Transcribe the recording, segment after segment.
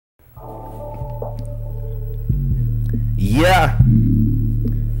Yeah.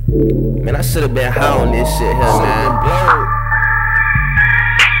 Man, I should have been high on this shit here, man.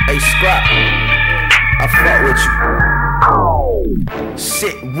 Hey, Scrap, I fuck with you.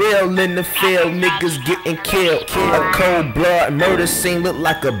 Shit real in the field, niggas getting killed. A cold blood murder scene look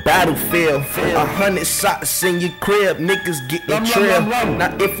like a battlefield. 100 shots in your crib, niggas getting trilled.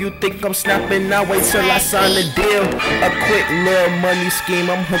 Now if you think I'm snapping, now wait till I sign the deal. A quick little money scheme,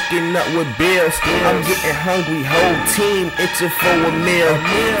 I'm hooking up with bills. I'm getting hungry, whole team itching for a meal.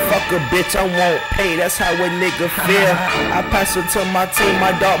 Fuck a bitch, I won't pay, that's how a nigga feel. I pass it to my team,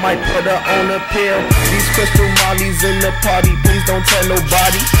 my dog might put her on a pill. These crystal mollies in the party, please don't tell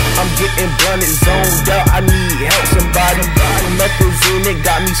nobody. I'm getting blunted, zoned out, I need help somebody. Methazine, it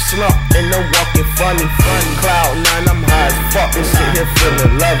got me slumped and I'm walking funny. Cloud 9, I'm high as fuck and sit here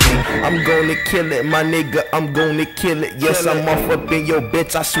feeling lovely. I'm gonna kill it, my nigga, I'm gonna kill it. Yes, I'm off up in your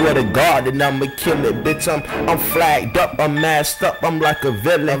bitch, I swear to God that I'ma kill it. Bitch, I'm flagged up, I'm masked up, I'm like a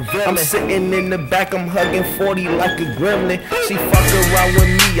villain. I'm sitting in the back, I'm hugging 40 like a gremlin. She fuck around with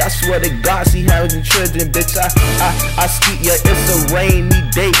me, I swear to God she having children. Bitch, I ski, yeah, it's a rainy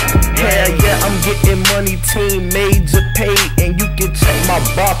day. Hell yeah, I'm getting money, team major paid. And you can check my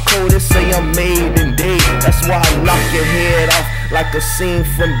barcode, it say I'm made in day. That's why I knock your head off like a scene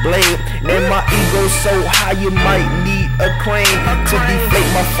from Blade. And my ego so high you might need a crane to deflate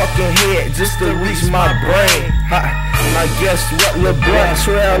my fucking head just to reach my brain. Now guess what, LeBron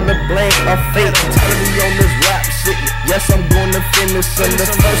trail the blame of fate. Telling me on this rap shit, yes I'm gonna finish in the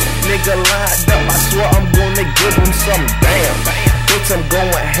first nigga lined up. I swear I'm gonna give him some damn. Bitch, I'm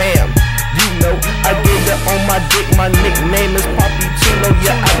going ham. You know, I did it on my dick, my nickname is Poppy Chulo.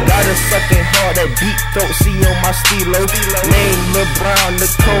 Yeah, I got a sucking hard, that deep throat, see on my stilo. Name LeBron, the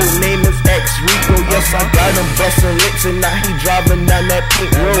code name is X Rico. Yes, I got him busting licks and now he driving down that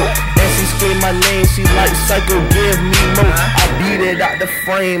pink road. And she scream my name, she like Psycho, give me more. I beat it out the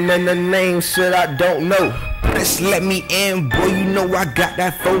frame and the name shit I don't know. Just let me in, boy, you know I got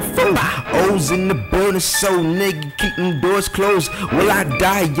that fofo. O's in the building, so nigga, keep them doors closed. Will I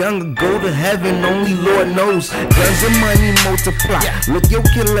die young or go to heaven? Only Lord knows. Guns and money multiply. Look your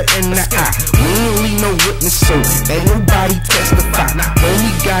killer in the eye. We ain't leave no witness, so ain't nobody testify.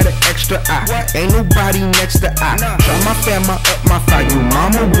 Only got an extra eye. Ain't nobody next to eye. Try my family up my fire. Your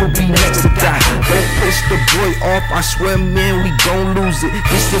mama will be next to die. Don't push the boy off, I swear, man, we gon' lose it.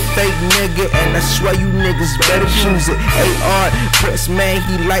 This the fake nigga, and I swear you niggas better choose it. AR, press man,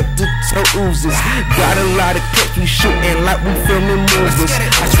 he like to tell oozes. Got a lot of clips, we shooting like we filming movies.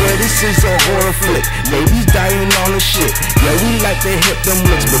 I swear this is a horror flick. Babies dying on the shit. Yeah, we like to hit them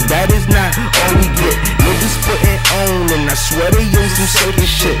licks, but that is not all we get. Niggas putting on, and I swear they use some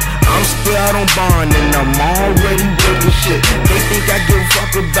circus shit. I'm still out on bond, and I'm already breaking shit. They think I give a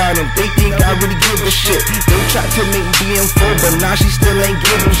fuck about them, they think I really give a shit. They tried to make me BM4, but now she still ain't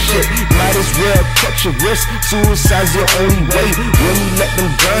giving shit. Might as well cut your wrist. Suicide's the only way. When you let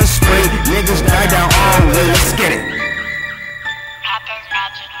them guns spray, niggas die down all the way. Let's get it.